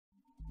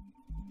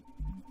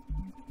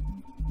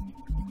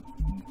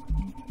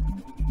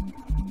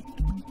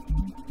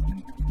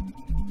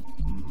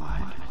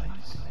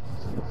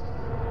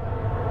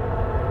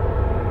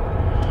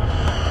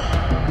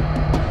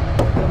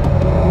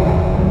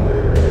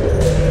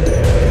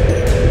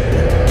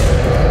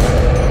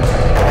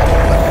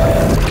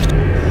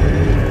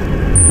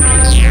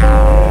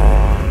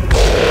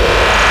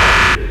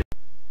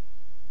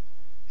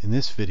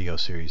video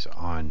series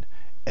on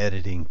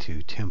editing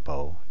to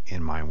tempo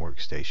in Mind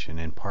Workstation.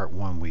 In part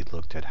 1 we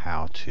looked at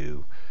how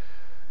to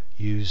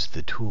use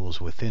the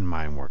tools within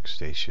Mind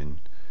Workstation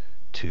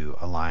to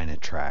align a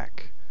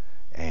track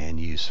and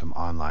use some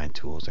online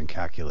tools and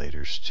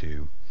calculators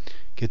to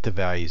get the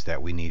values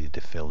that we needed to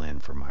fill in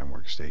for Mind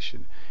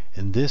Workstation.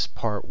 In this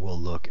part we'll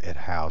look at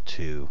how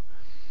to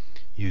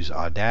use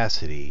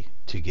Audacity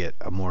to get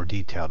a more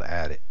detailed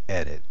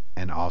edit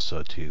and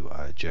also to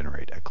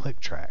generate a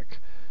click track.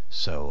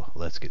 So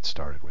let's get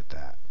started with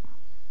that.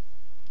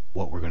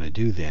 What we're going to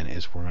do then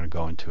is we're going to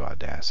go into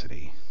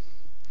Audacity.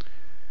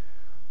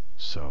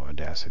 So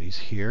Audacity's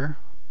here,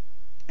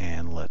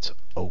 and let's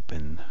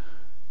open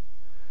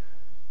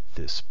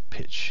this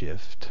pitch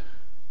shift.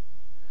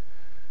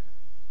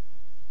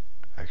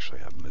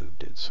 Actually, I've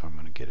moved it, so I'm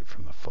going to get it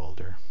from the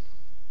folder.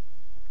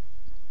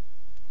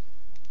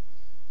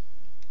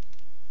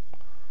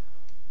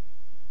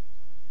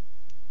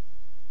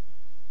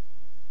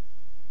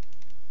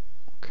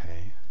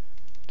 Okay,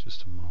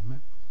 just a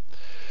moment.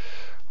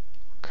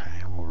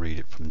 Okay, we'll read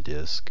it from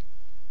disk.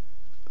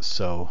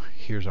 So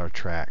here's our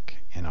track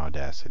in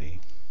Audacity.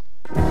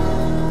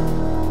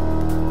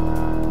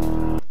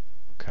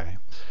 Okay,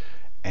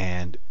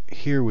 and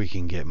here we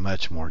can get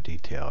much more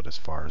detailed as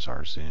far as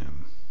our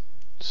zoom,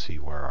 see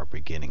where our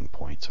beginning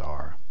points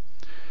are.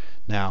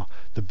 Now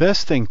the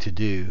best thing to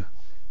do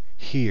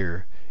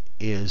here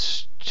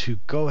is to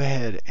go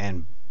ahead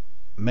and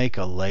make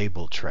a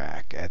label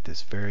track at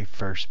this very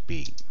first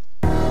beat.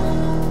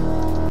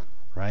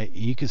 Right?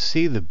 You can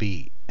see the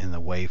beat in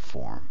the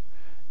waveform.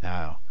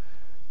 Now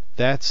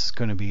that's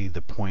going to be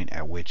the point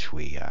at which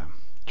we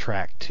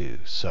track to.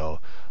 So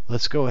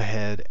let's go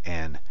ahead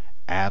and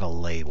add a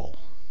label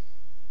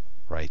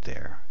right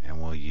there,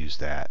 and we'll use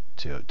that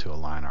to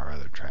align our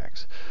other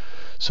tracks.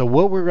 So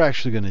what we're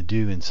actually going to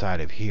do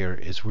inside of here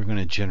is we're going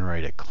to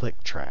generate a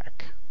click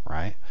track,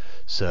 right?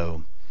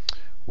 So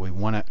we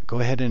want to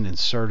go ahead and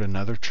insert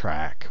another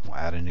track. We'll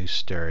add a new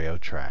stereo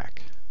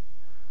track,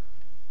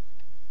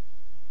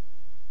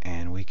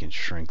 and we can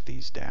shrink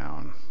these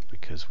down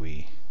because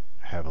we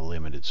have a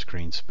limited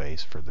screen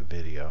space for the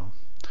video,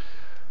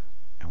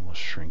 and we'll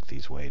shrink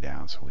these way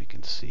down so we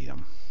can see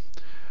them.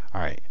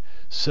 Alright,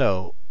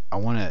 so I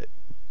want to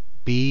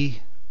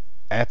be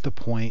at the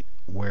point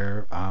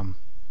where I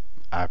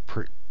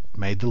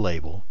made the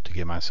label to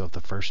give myself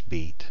the first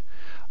beat.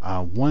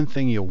 One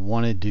thing you'll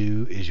want to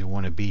do is you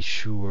want to be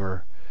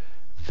sure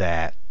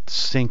that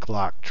sync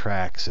lock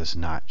tracks is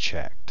not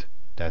checked.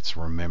 That's,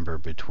 remember,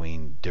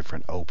 between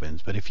different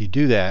opens. But if you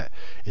do that,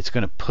 it's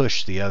going to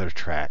push the other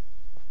track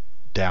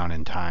down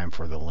in time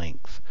for the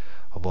length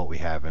of what we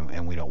have,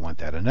 and we don't want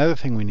that. Another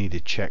thing we need to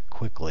check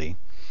quickly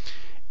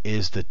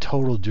is the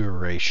total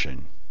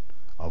duration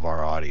of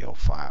our audio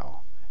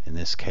file. In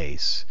this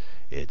case,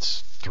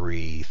 it's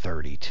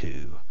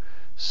 332.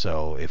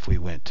 So if we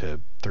went to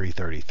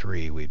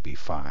 333, we'd be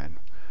fine.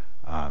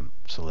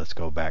 So let's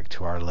go back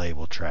to our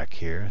label track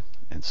here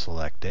and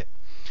select it.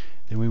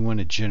 Then we want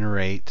to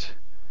generate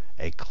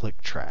a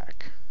click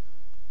track.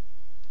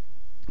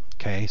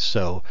 Okay,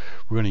 so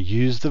we're going to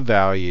use the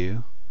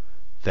value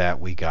that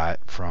we got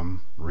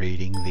from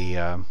reading the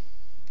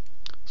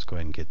let's go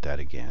ahead and get that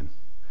again.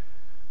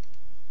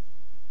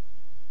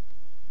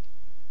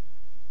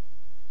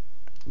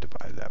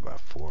 Divide that by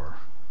 4.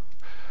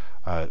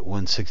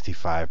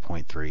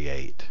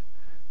 165.38,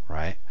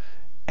 right?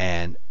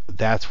 And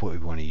that's what we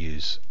want to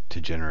use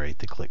to generate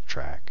the click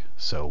track.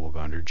 So we'll go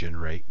under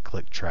generate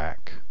click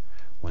track,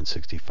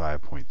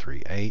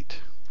 165.38.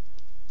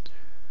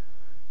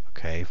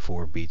 Okay,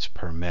 4 beats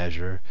per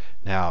measure.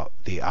 Now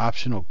the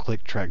optional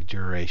click track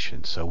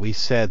duration. So we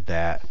said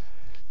that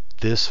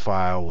this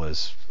file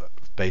was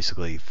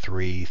basically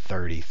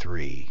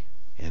 333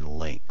 in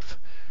length,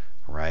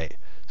 right?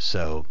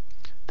 So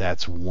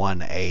that's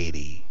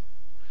 180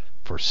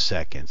 for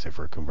seconds. If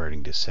we're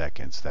converting to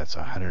seconds, that's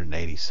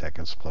 180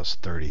 seconds plus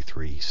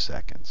 33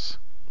 seconds.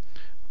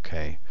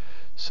 Okay,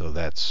 so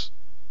that's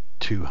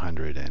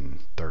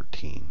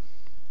 213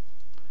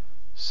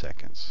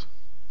 seconds,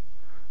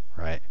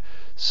 right?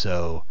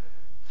 So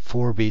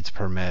 4 beats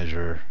per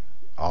measure,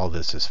 all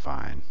this is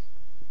fine,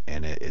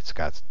 and it's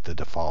got the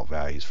default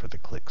values for the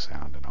click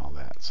sound and all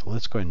that. So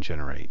let's go ahead and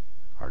generate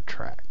our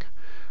track.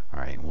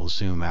 Alright, and we'll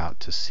zoom out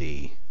to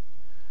see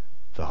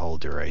the whole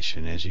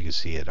duration. As you can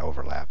see, it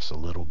overlaps a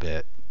little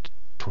bit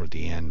toward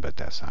the end, but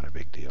that's not a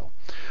big deal.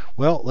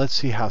 Well, let's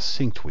see how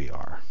synced we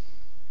are.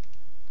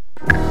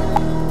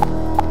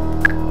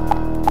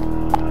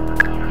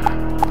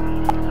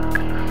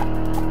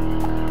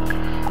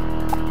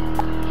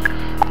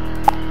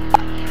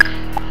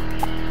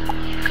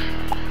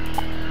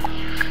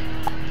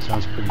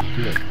 Sounds pretty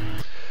good.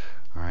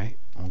 Alright,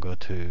 we'll go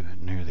to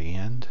near the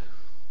end.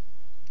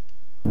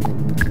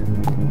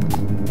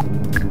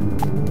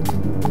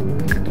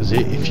 Because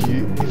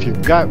if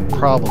you've got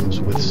problems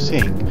with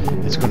sync,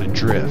 it's going to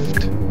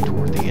drift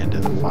toward the end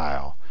of the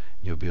file.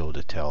 You'll be able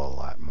to tell a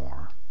lot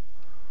more.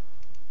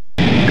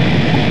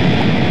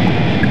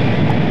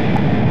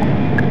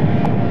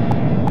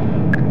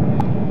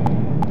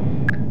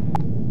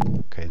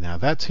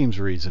 that seems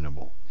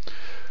reasonable.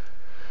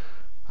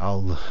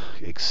 I'll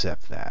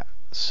accept that.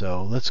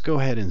 So let's go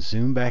ahead and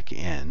zoom back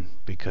in,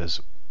 because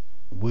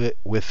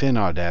within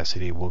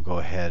Audacity we'll go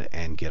ahead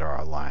and get our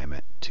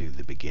alignment to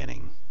the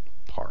beginning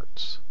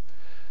parts.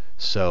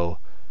 So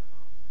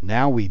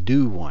now we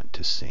do want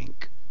to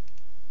sync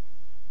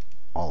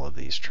all of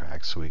these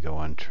tracks. So we go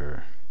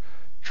under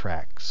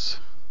tracks,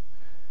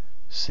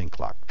 sync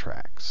lock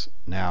tracks.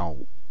 Now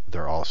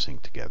they're all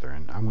synced together,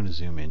 and I'm going to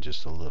zoom in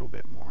just a little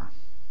bit more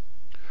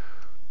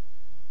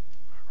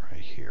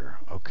right here.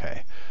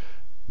 Okay,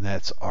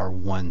 that's our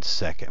 1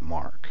 second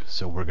mark.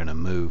 So we're going to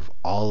move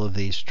all of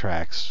these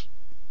tracks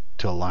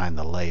to align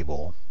the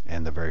label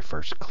and the very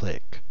first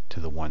click to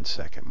the 1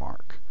 second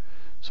mark.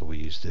 So we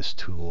use this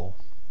tool,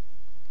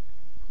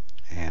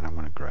 and I'm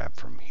going to grab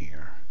from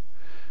here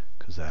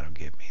because that'll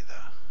give me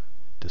the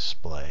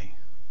display.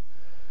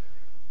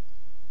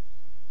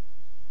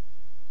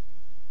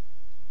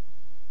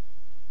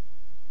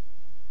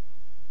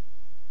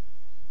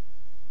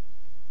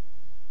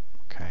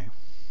 Okay.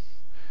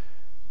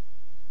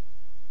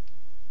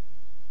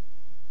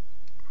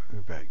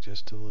 Move back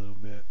just a little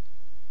bit.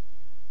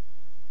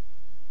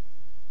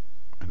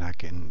 And I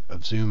can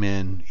zoom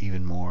in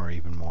even more.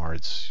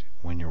 It's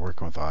when you're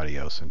working with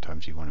audio,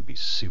 sometimes you want to be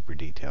super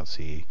detailed.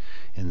 See,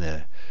 in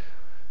the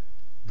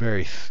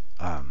very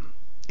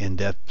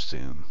in-depth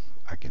zoom,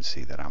 I can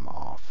see that I'm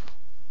off.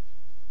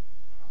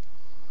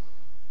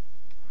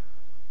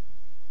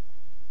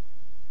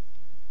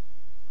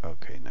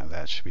 Okay, now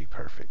that should be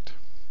perfect.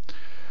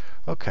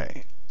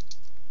 Okay.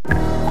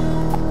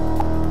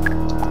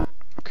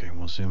 Okay,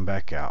 we'll zoom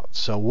back out.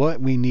 So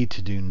what we need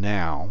to do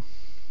now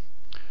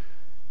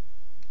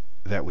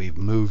that we've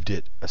moved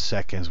it a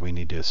second is we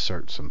need to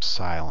assert some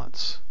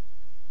silence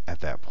at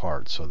that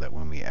part so that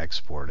when we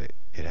export it,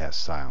 it has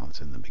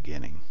silence in the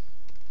beginning.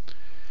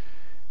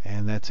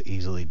 And that's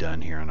easily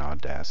done here in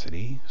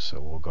Audacity. So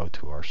we'll go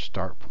to our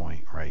start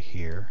point right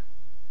here,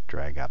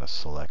 drag out a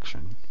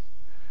selection,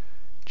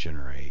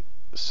 generate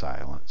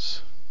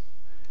silence,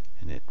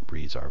 and it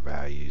reads our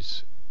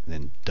values.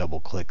 Then double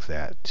click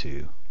that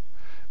to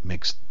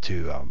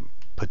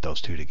put those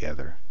two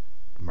together,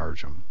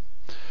 merge them.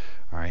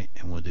 Alright,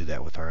 and we'll do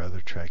that with our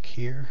other track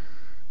here,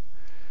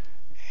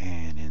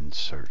 and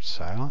insert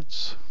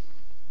silence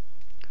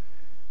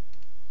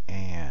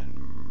and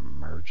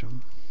merge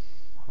them.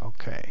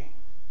 Okay,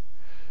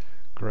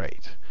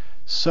 great.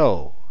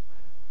 So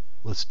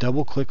let's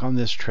double click on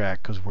this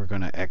track because we're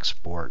going to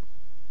export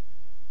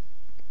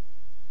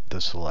the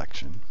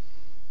selection.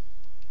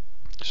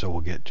 So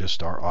we'll get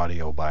just our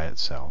audio by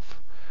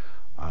itself.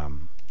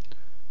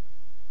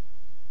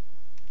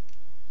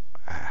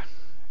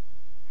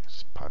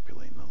 It's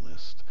populating the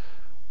list.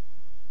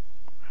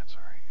 That's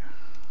all right.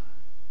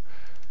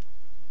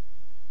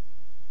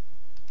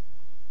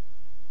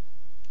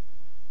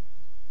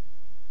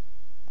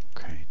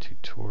 Okay,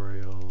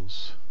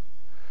 tutorials,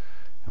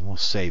 and we'll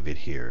save it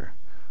here.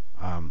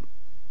 On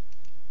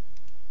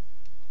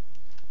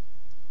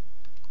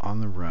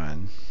the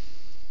run,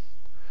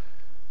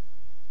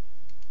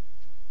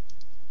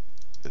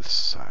 is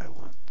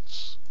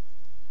silence.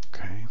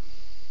 Okay,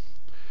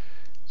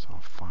 it's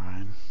all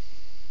fine.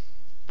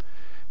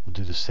 We'll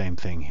do the same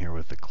thing here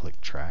with the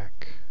click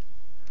track.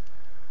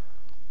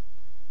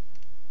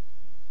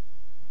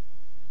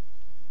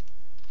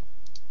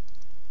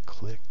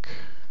 Click,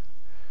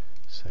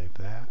 save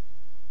that.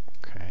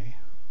 Okay,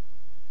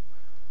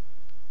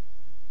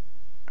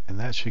 and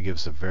that should give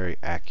us a very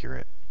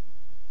accurate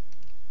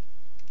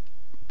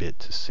bit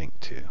to sync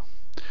to.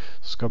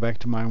 Let's go back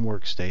to Mind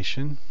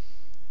Workstation.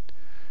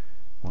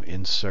 We'll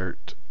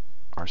insert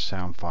our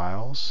sound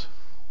files.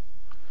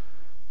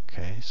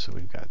 Okay, so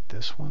we've got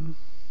this one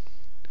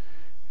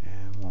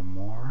and one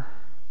more.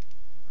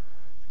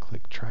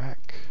 Click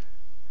track.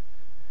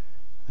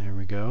 There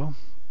we go.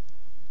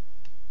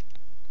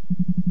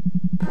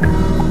 And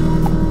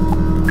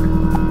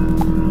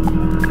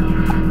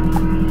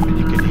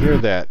you can hear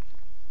that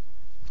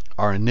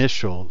our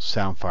initial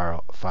sound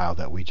file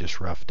that we just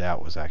roughed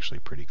out was actually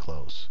pretty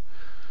close.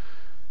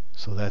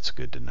 So that's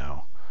good to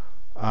know.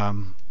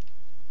 So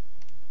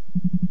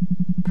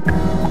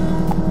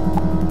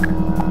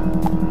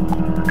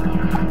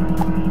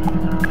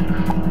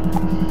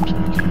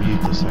we can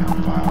mute the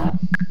sound file.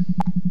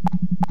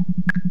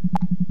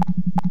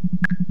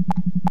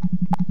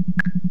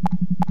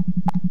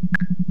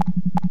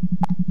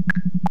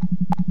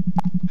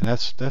 And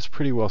that's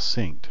pretty well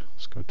synced.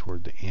 Let's go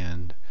toward the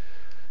end.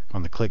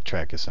 On the click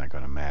track, it's not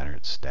going to matter,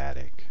 it's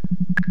static.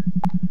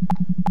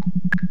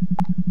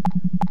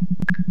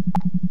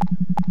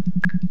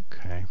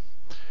 Okay.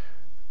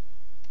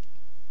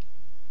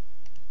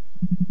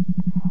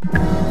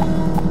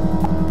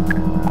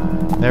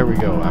 There we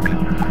go. I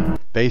mean,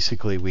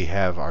 basically we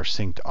have our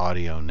synced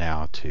audio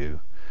now to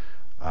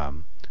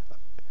an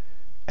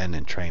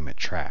entrainment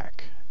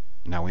track.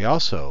 Now we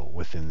also,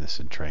 within this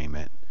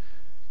entrainment,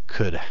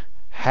 could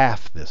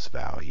half this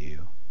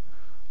value.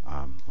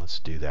 Let's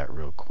do that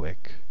real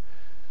quick.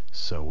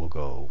 So we'll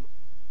go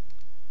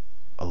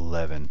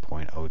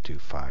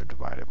 11.025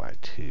 divided by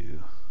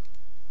 2,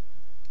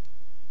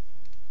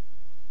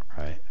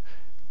 right?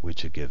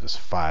 Which would give us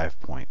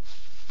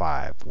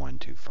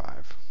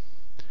 5.5125.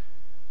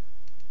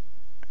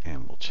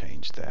 And we'll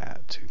change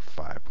that to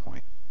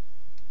 5.5125.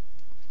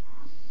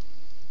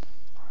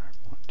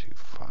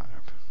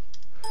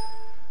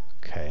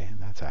 Okay,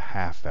 that's a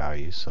half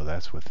value, so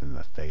that's within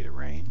the theta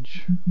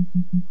range.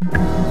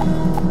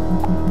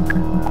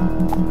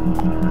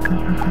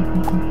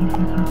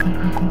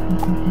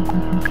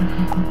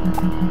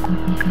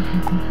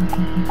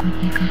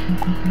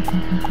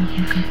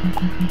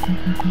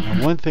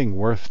 Now, one thing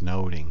worth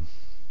noting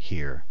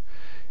here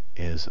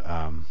is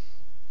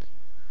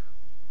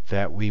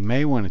that we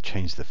may want to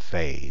change the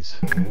phase.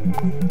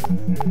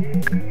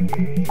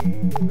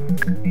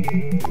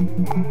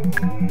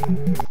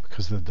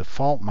 Because the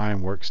default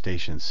Mind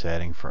Workstation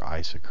setting for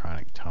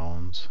isochronic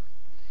tones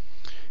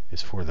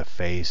is for the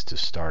phase to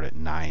start at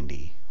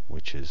 90,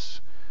 which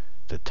is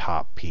the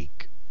top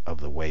peak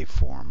of the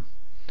waveform.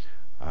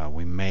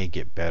 We may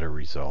get better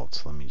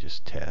results. Let me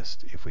just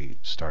test. If we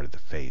started the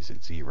phase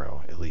at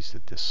 0, at least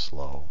at this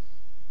slow.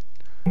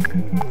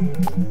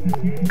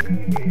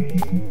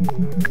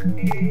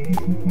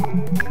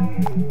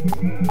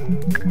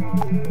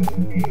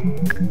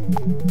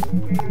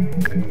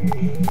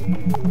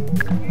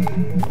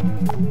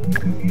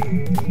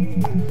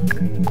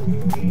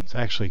 It's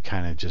actually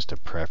kind of just a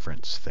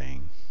preference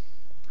thing.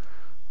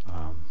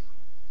 I'm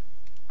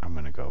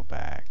going to go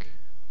back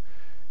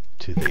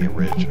to the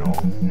original.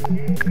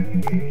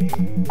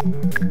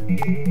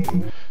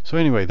 So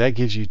anyway, that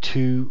gives you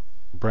 2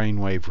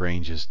 brainwave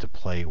ranges to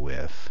play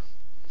with.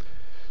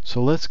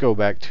 So let's go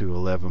back to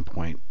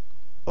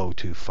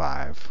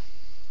 11.025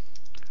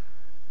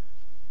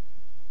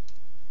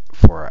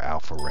 for our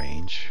alpha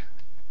range.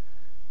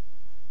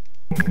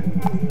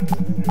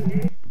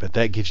 But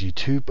that gives you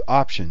 2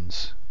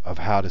 options of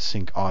how to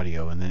sync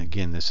audio, and then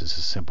again, this is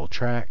a simple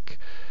track,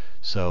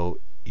 so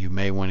you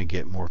may want to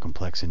get more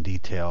complex in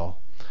detail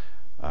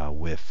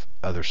with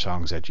other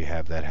songs that you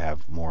have that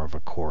have more of a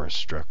chorus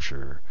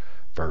structure,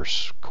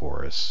 verse,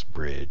 chorus,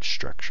 bridge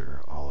structure,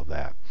 all of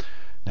that.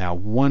 Now,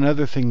 one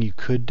other thing you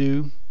could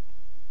do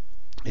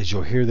is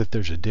you'll hear that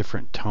there's a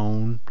different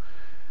tone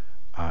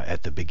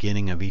at the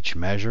beginning of each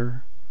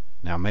measure.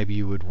 Now, maybe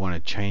you would want to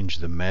change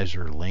the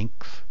measure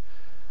length.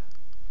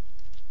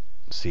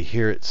 See,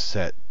 here it's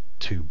set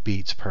to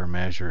beats per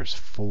measure is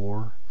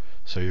 4,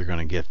 so you're going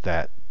to get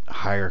that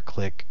higher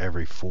click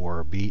every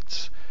 4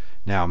 beats.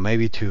 Now,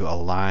 maybe to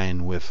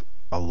align with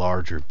a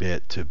larger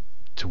bit to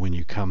when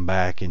you come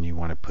back and you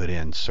want to put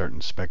in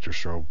certain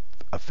spectroscope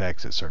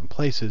effects at certain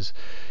places,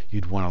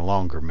 you'd want a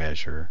longer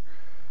measure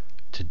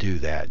to do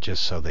that,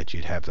 just so that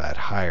you'd have that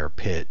higher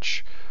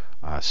pitch,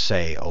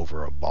 say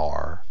over a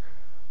bar,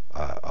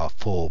 a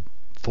full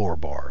 4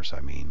 bars, I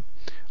mean,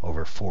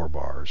 over 4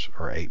 bars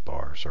or 8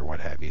 bars or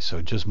what have you.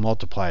 So just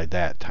multiply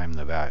that times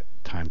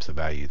the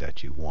value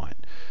that you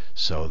want.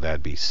 So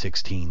that'd be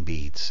 16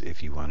 beats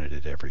if you wanted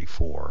it every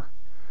 4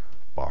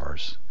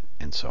 bars,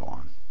 and so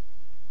on.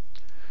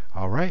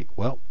 Alright,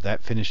 well,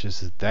 that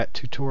finishes that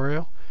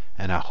tutorial,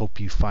 and I hope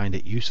you find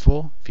it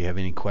useful. If you have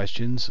any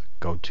questions,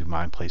 go to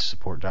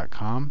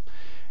mindplacesupport.com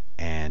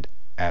and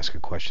ask a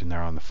question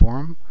there on the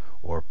forum,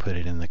 or put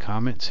it in the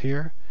comments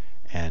here,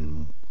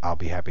 and I'll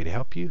be happy to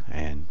help you,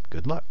 and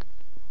good luck.